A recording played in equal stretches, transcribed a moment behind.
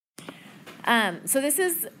So this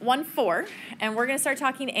is 1-4, and we're going to start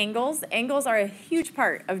talking angles. Angles are a huge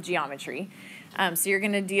part of geometry, so you're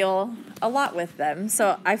going to deal a lot with them.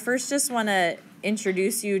 So I first just want to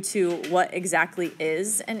introduce you to what exactly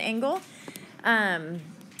is an angle. An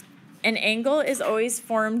angle is always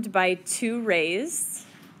formed by two rays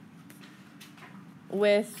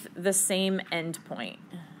with the same endpoint.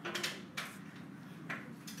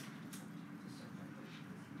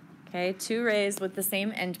 Okay, two rays with the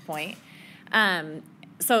same endpoint.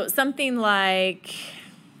 So something like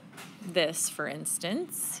this, for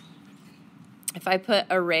instance. If I put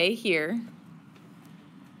a ray here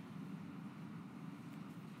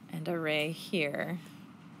and a ray here,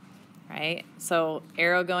 right? So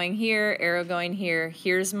arrow going here, arrow going here,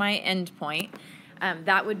 here's my endpoint.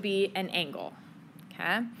 That would be an angle,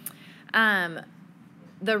 okay?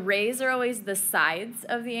 The rays are always the sides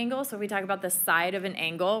of the angle. So if we talk about the side of an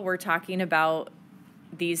angle, we're talking about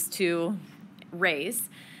these two rays.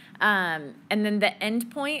 And then the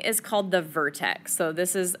endpoint is called the vertex. So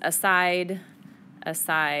this is a side, a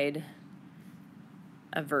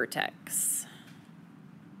vertex.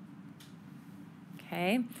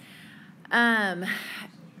 Okay.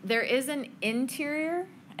 There is an interior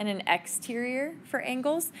and an exterior for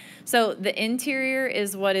angles. So the interior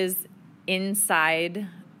is what is inside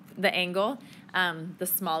the angle, the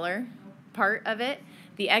smaller part of it.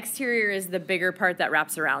 The exterior is the bigger part that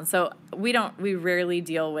wraps around. So we rarely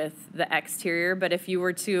deal with the exterior, but if you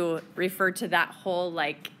were to refer to that whole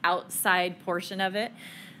like outside portion of it,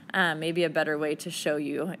 maybe a better way to show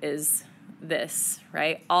you is this,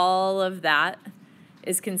 right? All of that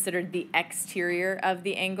is considered the exterior of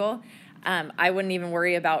the angle. I wouldn't even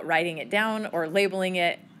worry about writing it down or labeling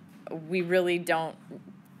it. We really don't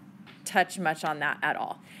touch much on that at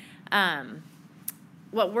all.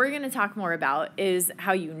 What we're going to talk more about is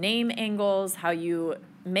how you name angles, how you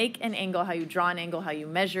make an angle, how you draw an angle, how you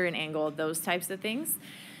measure an angle, those types of things.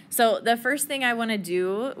 So the first thing I want to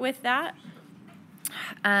do with that,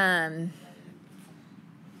 well,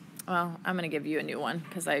 I'm going to give you a new one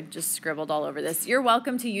because I just scribbled all over this. You're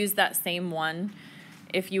welcome to use that same one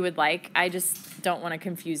if you would like. I just don't want to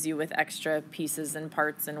confuse you with extra pieces and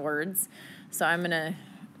parts and words. So I'm going to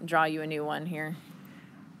draw you a new one here.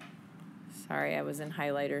 Sorry, I was in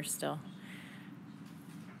highlighter still.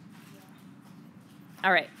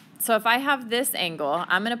 All right, so if I have this angle,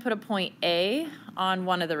 I'm going to put a point A on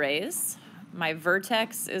one of the rays. My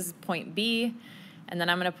vertex is point B, and then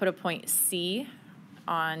I'm going to put a point C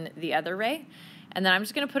on the other ray. And then I'm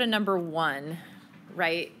just going to put a number 1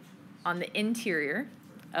 right on the interior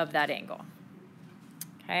of that angle.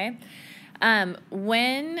 Okay?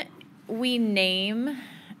 When we name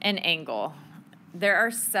an angle, there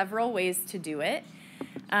are several ways to do it.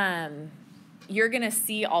 You're going to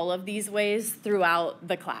see all of these ways throughout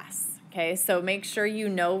the class, okay? So make sure you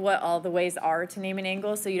know what all the ways are to name an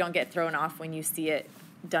angle so you don't get thrown off when you see it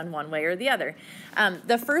done one way or the other.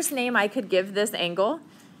 The first name I could give this angle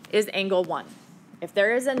is angle 1. If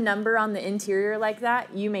there is a number on the interior like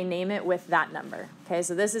that, you may name it with that number, okay?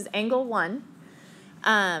 So this is angle 1.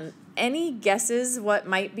 Any guesses what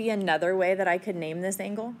might be another way that I could name this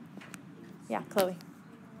angle? Yeah, Chloe.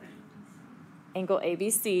 Angle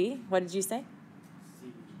ABC. What did you say?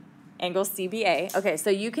 Angle CBA. Okay, so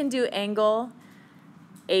you can do angle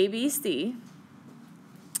ABC.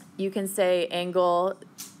 You can say angle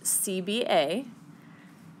CBA.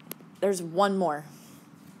 There's one more.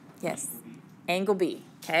 Yes, angle B.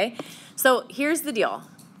 Okay, so here's the deal.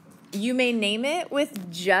 You may name it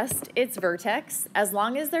with just its vertex as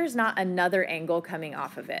long as there's not another angle coming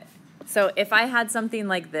off of it. So if I had something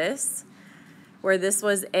like this, where this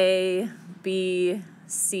was A, B,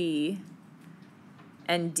 C,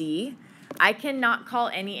 and D, I cannot call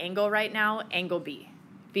any angle right now angle B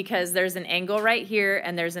because there's an angle right here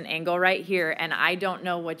and there's an angle right here, and I don't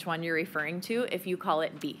know which one you're referring to if you call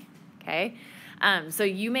it B, okay? So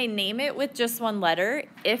you may name it with just one letter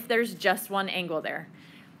if there's just one angle there.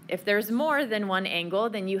 If there's more than one angle,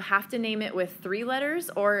 then you have to name it with 3 letters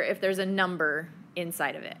or if there's a number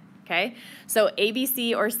inside of it. Okay, so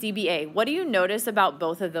ABC or CBA. What do you notice about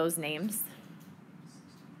both of those names?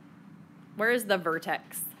 Where is the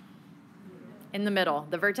vertex? In the middle.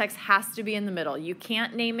 The vertex has to be in the middle. You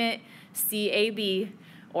can't name it CAB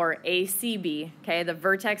or ACB. Okay, the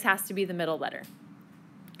vertex has to be the middle letter.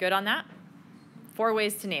 Good on that? 4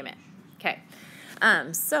 ways to name it. Okay,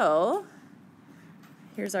 so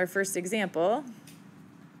here's our first example.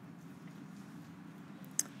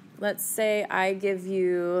 Let's say I give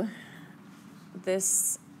you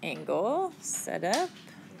this angle set up.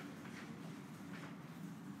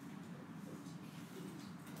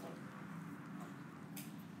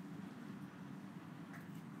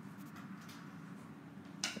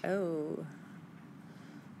 Oh,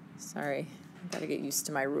 sorry. I've got to get used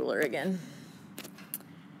to my ruler again.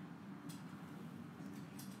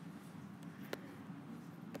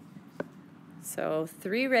 So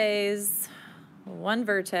 3 rays, 1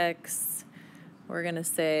 vertex. We're going to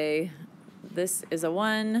say this is a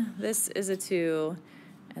 1, this is a 2,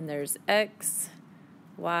 and there's X,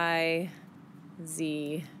 Y,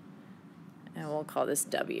 Z, and we'll call this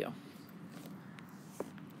W.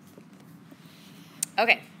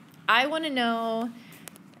 Okay, I want to know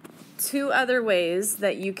 2 other ways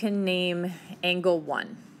that you can name angle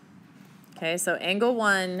 1. Okay, so angle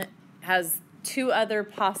 1 has 2 other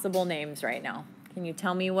possible names right now. Can you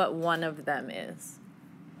tell me what one of them is?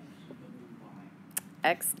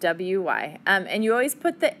 XWY. And you always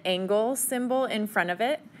put the angle symbol in front of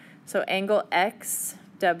it. So angle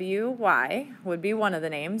XWY would be one of the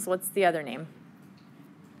names. What's the other name?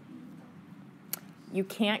 You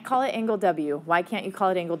can't call it angle W. Why can't you call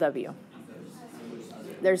it angle W?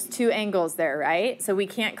 There's 2 angles there, right? So we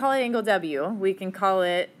can't call it angle W. We can call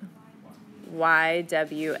it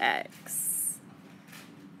YWX.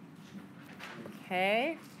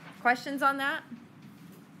 Okay, questions on that?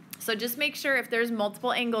 So just make sure if there's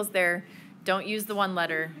multiple angles there, don't use the 1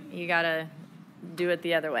 letter. You gotta do it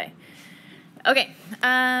the other way. Okay,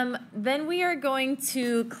 then we are going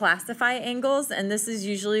to classify angles, and this is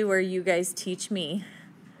usually where you guys teach me.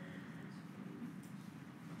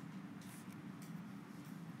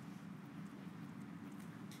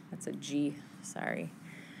 That's a G, sorry.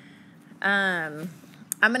 I'm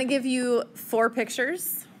gonna give you 4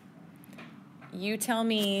 pictures. You tell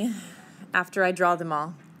me after I draw them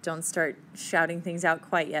all. Don't start shouting things out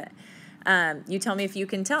quite yet. You tell me if you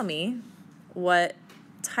can tell me what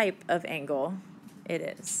type of angle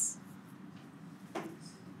it is.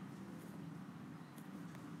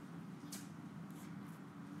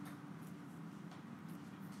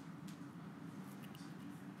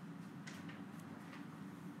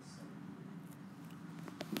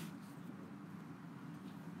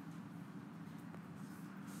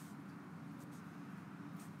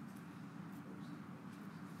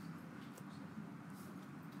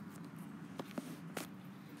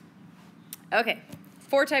 Okay,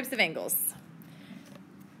 4 types of angles.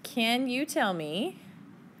 Can you tell me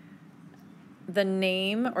the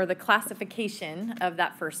name or the classification of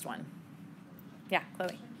that first one? Yeah,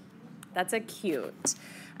 Chloe. That's acute.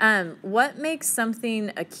 What makes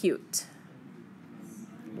something acute?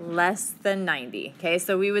 Less than 90. Okay,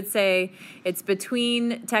 so we would say it's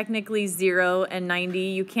between technically 0 and 90.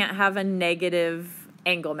 You can't have a negative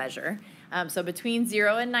angle measure. So between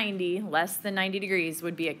 0 and 90, less than 90 degrees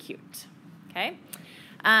would be acute. Okay,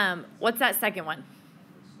 what's that second one?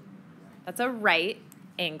 That's a right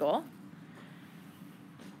angle.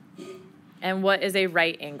 And what is a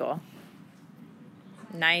right angle?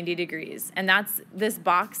 90 degrees. And that's, this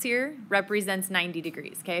box here represents 90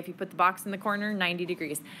 degrees. Okay, if you put the box in the corner, 90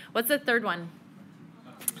 degrees. What's the third one?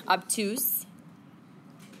 Obtuse.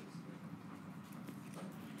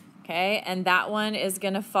 Okay, and that one is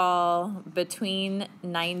going to fall between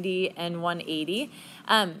 90 and 180.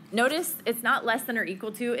 Notice it's not less than or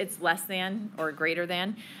equal to, it's less than or greater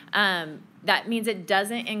than. That means it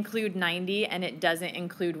doesn't include 90 and it doesn't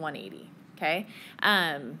include 180. Okay,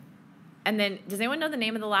 and then does anyone know the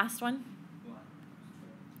name of the last one?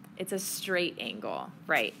 It's a straight angle,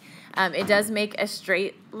 right? It does make a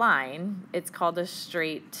straight line. It's called a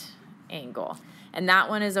straight angle. And that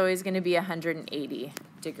one is always going to be 180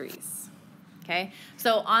 degrees. Okay,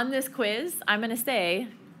 so on this quiz, I'm going to say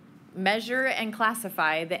measure and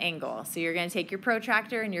classify the angle. So you're going to take your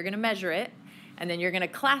protractor and you're going to measure it, and then you're going to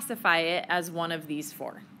classify it as one of these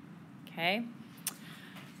 4. Okay,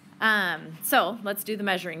 so let's do the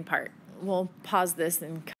measuring part. We'll pause this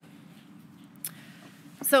and.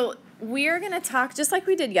 So we are going to talk, just like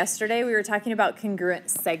we did yesterday, we were talking about congruent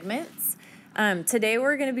segments. Today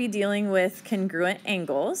we're going to be dealing with congruent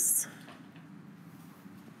angles.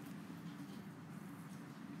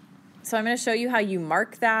 So I'm going to show you how you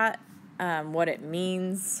mark that, what it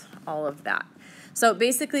means, all of that. So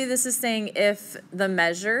basically this is saying if the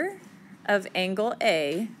measure of angle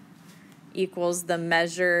A equals the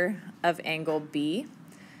measure of angle B,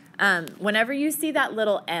 whenever you see that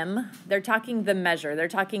little m, they're talking the measure, they're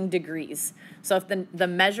talking degrees. So if the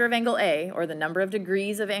measure of angle A, or the number of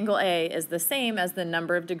degrees of angle A, is the same as the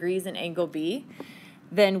number of degrees in angle B,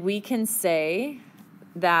 then we can say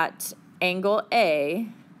that angle A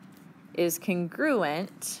is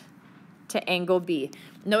congruent to angle B.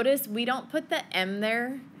 Notice we don't put the m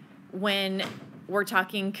there when we're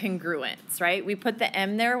talking congruence, right? We put the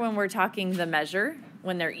m there when we're talking the measure,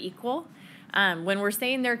 when they're equal. When we're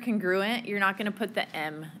saying they're congruent, you're not going to put the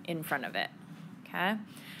M in front of it, okay?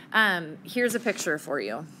 Here's a picture for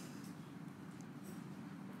you.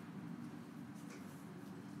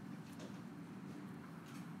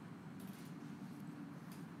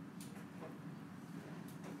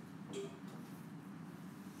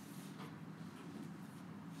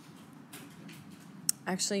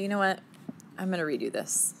 Actually, you know what? I'm going to redo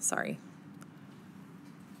this. Sorry.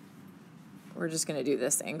 We're just going to do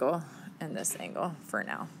this angle and this angle for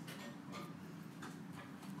now.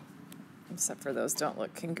 Except for those don't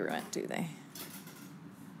look congruent, do they?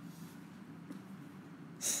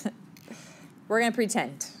 We're going to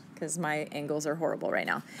pretend because my angles are horrible right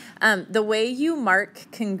now. The way you mark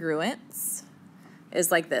congruence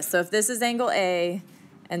is like this. So if this is angle A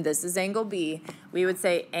and this is angle B, we would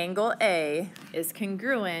say angle A is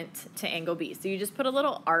congruent to angle B. So you just put a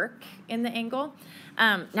little arc in the angle.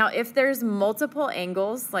 Now, if there's multiple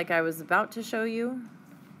angles, like I was about to show you,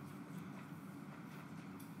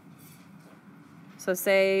 so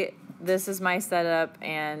say this is my setup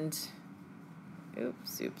and,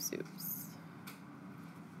 oops.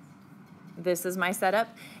 This is my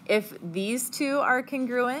setup. If these two are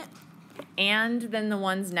congruent, and then the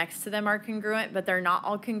ones next to them are congruent, but they're not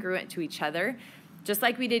all congruent to each other, just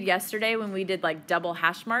like we did yesterday when we did like double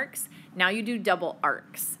hash marks, now you do double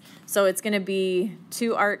arcs. So it's going to be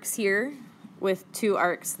 2 arcs here with 2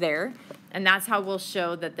 arcs there, and that's how we'll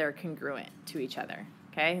show that they're congruent to each other,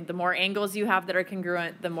 okay? The more angles you have that are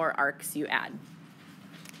congruent, the more arcs you add.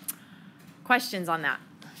 Questions on that?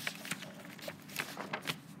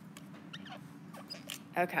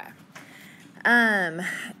 Okay.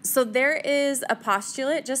 So there is a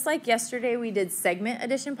postulate, just like yesterday we did segment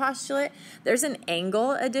addition postulate, there's an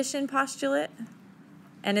angle addition postulate,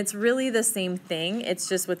 and it's really the same thing, it's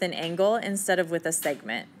just with an angle instead of with a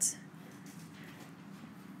segment.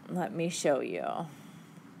 Let me show you.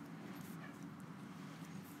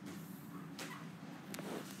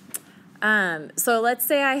 So let's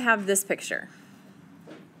say I have this picture.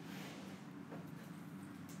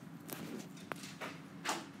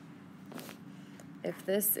 If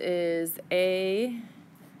this is A,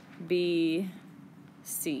 B,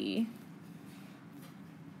 C,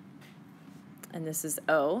 and this is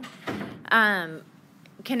O, can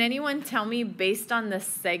anyone tell me, based on the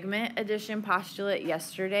segment addition postulate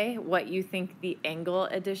yesterday, what you think the angle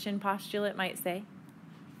addition postulate might say?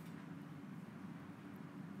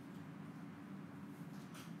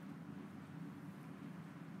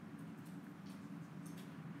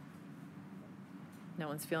 No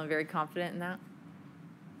one's feeling very confident in that?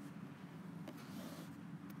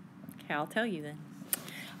 Okay, I'll tell you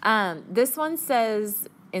then. This one says,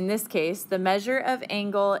 in this case, the measure of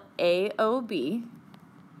angle AOB.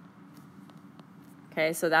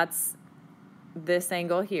 Okay, so that's this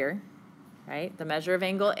angle here, right? The measure of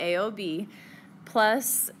angle AOB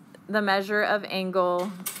plus the measure of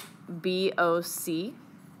angle BOC.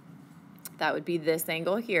 That would be this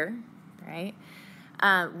angle here, right?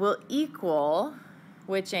 Will equal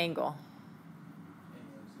which angle?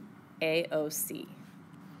 AOC.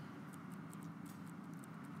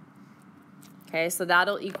 Okay, so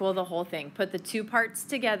that'll equal the whole thing. Put the 2 parts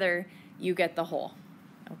together, you get the whole.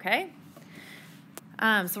 Okay?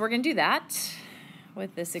 So we're going to do that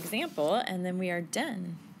with this example, and then we are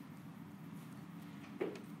done.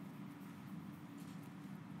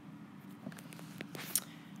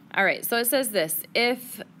 All right, so it says this.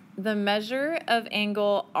 If the measure of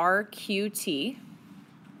angle RQT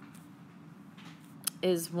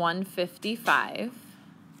is 155,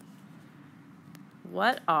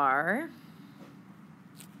 what are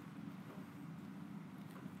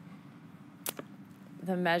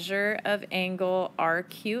the measure of angle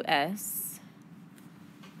RQS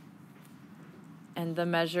and the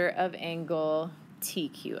measure of angle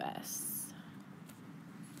TQS?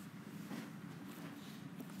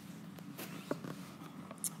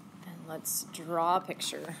 And let's draw a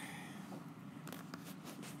picture.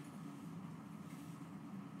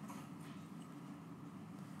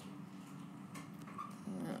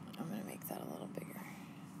 I'm going to make that a little bigger.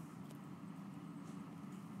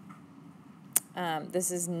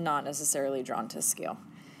 This is not necessarily drawn to scale.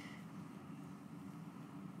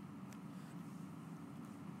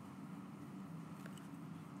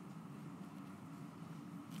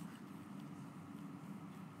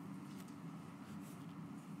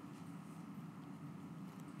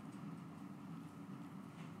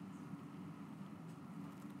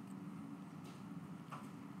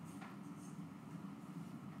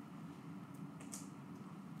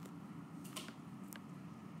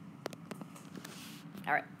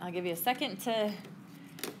 All right, I'll give you a second to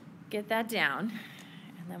get that down,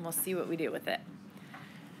 and and then we'll see what we do with it.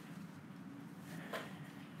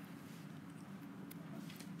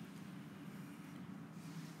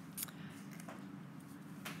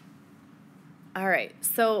 All right,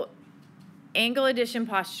 so angle addition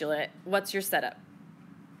postulate, what's your setup?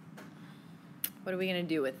 What are we going to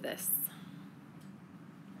do with this?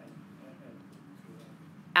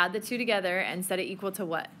 Add the two together and set it equal to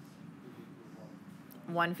what?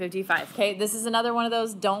 155. Okay, this is another one of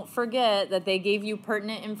those, don't forget that they gave you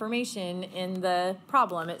pertinent information in the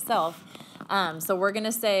problem itself. So we're going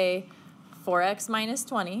to say 4x minus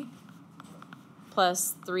 20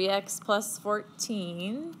 plus 3x plus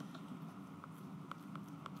 14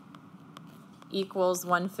 equals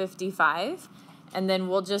 155. And then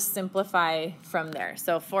we'll just simplify from there.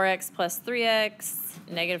 So 4x plus 3x,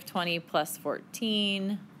 negative 20 plus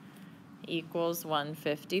 14 equals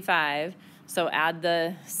 155. So add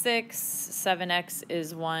the 6, 7x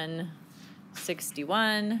is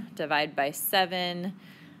 161, divide by 7.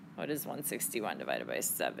 What is 161 divided by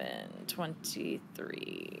 7?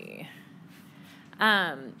 23.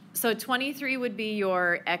 So 23 would be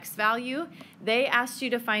your x value. They asked you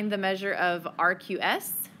to find the measure of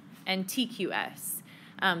RQS and TQS.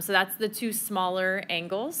 So that's the two smaller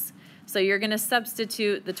angles. So you're going to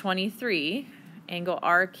substitute the 23. Angle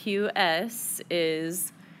RQS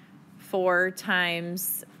is 4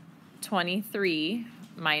 times 23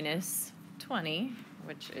 minus 20,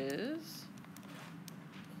 which is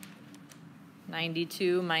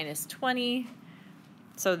 92 minus 20.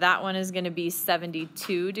 So that one is going to be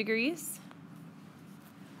 72 degrees.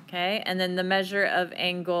 Okay, and then the measure of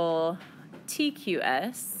angle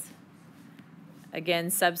TQS,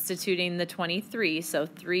 again, substituting the 23, so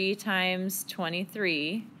 3 times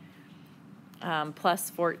 23 plus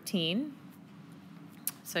 14.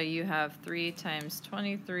 So you have 3 times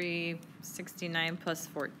 23, 69 plus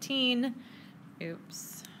 14.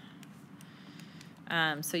 Oops.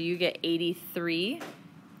 So you get 83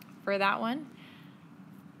 for that one.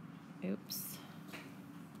 Oops.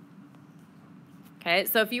 Okay,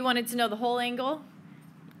 so if you wanted to know the whole angle,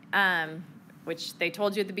 which they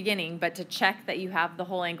told you at the beginning, but to check that you have the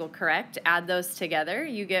whole angle correct, add those together,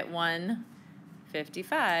 you get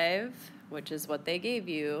 155, which is what they gave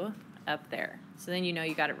you up there. So then you know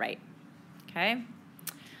you got it right, okay?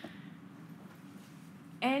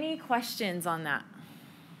 Any questions on that?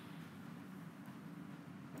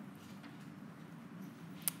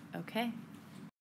 Okay.